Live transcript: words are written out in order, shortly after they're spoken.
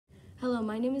Hello,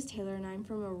 my name is Taylor and I'm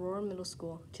from Aurora Middle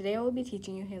School. Today I will be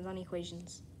teaching you hands-on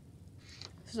equations.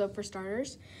 So for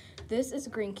starters, this is a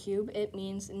green cube. It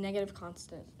means negative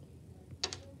constant.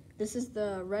 This is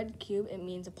the red cube. It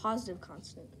means a positive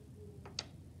constant.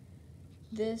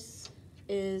 This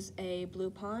is a blue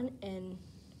pawn and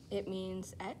it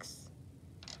means x.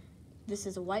 This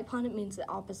is a white pawn. It means the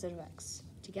opposite of x.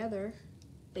 Together,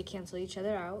 they cancel each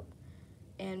other out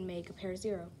and make a pair of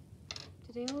 0.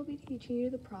 Today I will be teaching you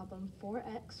the problem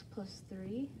 4x plus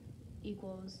 3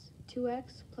 equals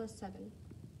 2x plus 7.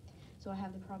 So I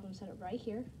have the problem set up right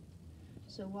here.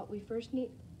 So what we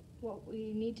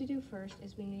need to do first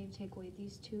is we need to take away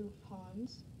these two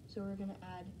pawns. So we're going to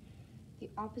add the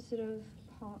opposite of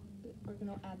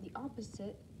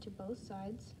to both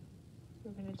sides.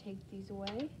 We're going to take these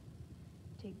away,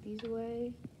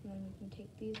 and then we can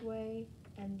take these away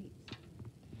and these.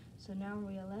 So now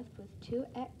we are left with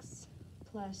 2x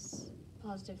plus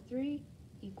positive 3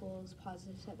 equals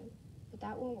positive 7. But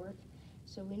that won't work,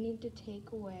 so we need to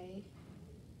take away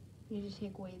the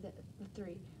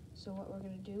 3. So what we're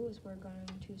going to do is we're going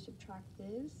to subtract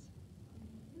this.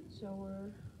 So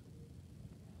we're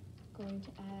going to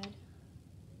add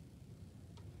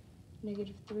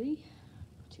negative 3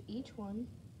 to each one.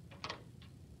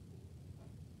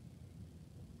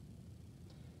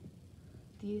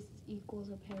 These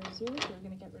equals a pair of 0, so we're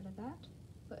going to get rid of that.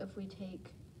 But if we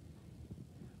take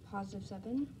positive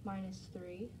 7 minus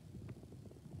 3,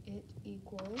 it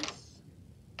equals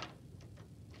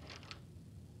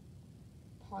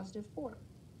positive 4.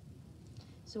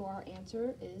 So our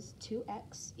answer is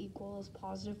 2x equals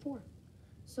positive 4.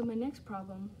 So my next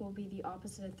problem will be the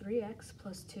opposite of 3x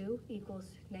plus 2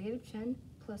 equals negative 10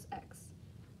 plus x.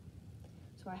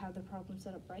 So I have the problem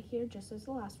set up right here, just as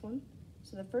the last one.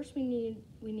 So the first we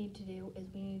need to do is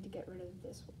we need to get rid of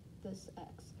this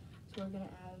x. So we're going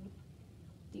to add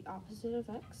the opposite of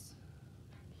x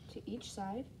to each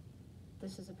side.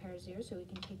 This is a pair of 0, so we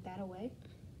can take that away.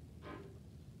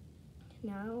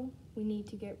 Now we need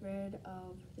to get rid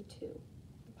of the 2,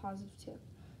 the positive 2.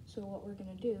 So what we're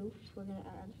going to do is we're going to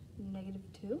add negative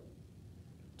 2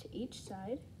 to each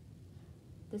side.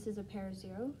 This is a pair of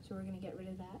 0, so we're going to get rid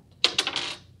of that.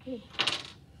 Okay.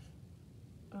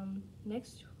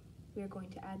 Next, we are going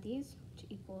to add these, which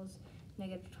equals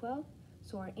negative 12.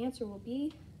 So our answer will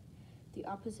be the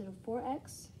opposite of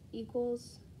 4x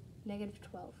equals negative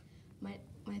 12.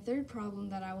 My third problem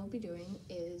that I will be doing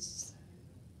is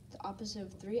the opposite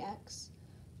of 3x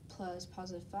plus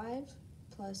positive 5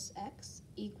 plus x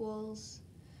equals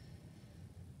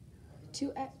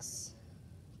 2x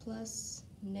plus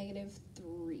negative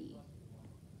 3.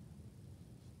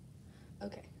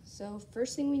 Okay, so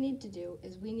first thing we need to do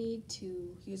is we need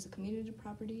to use the commutative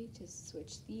property to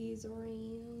switch these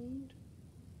around.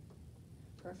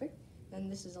 Perfect. Then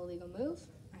this is a legal move,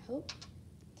 I hope.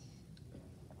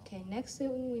 Okay, next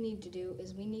thing we need to do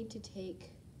is we need to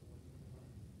take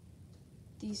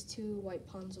these two white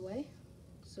pawns away.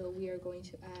 So we are going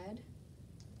to add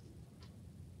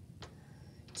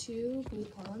 2 blue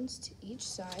pawns to each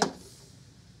side.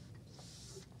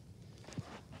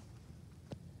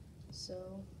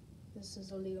 So this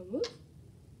is a legal move.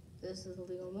 This is a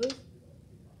legal move.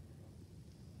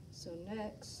 So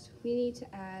next, we need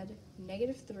to add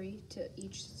negative 3 to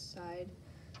each side.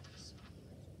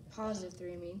 Positive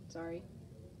 3, sorry.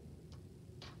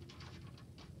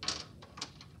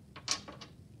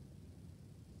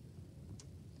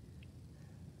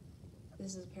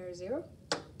 This is a pair of 0.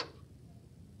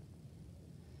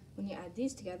 When you add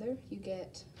these together, you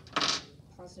get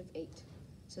positive 8.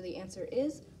 So the answer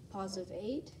is positive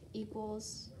 8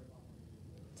 equals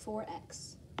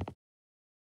 4x.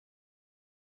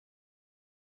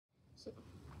 So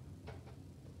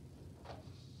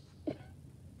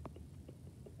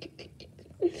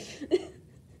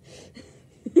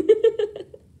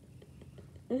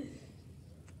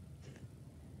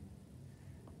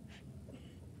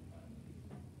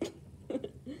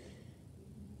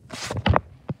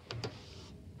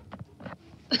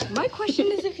my question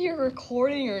is if you're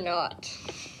recording or not.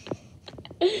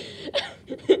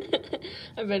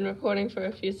 I've been recording for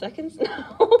a few seconds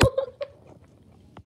now.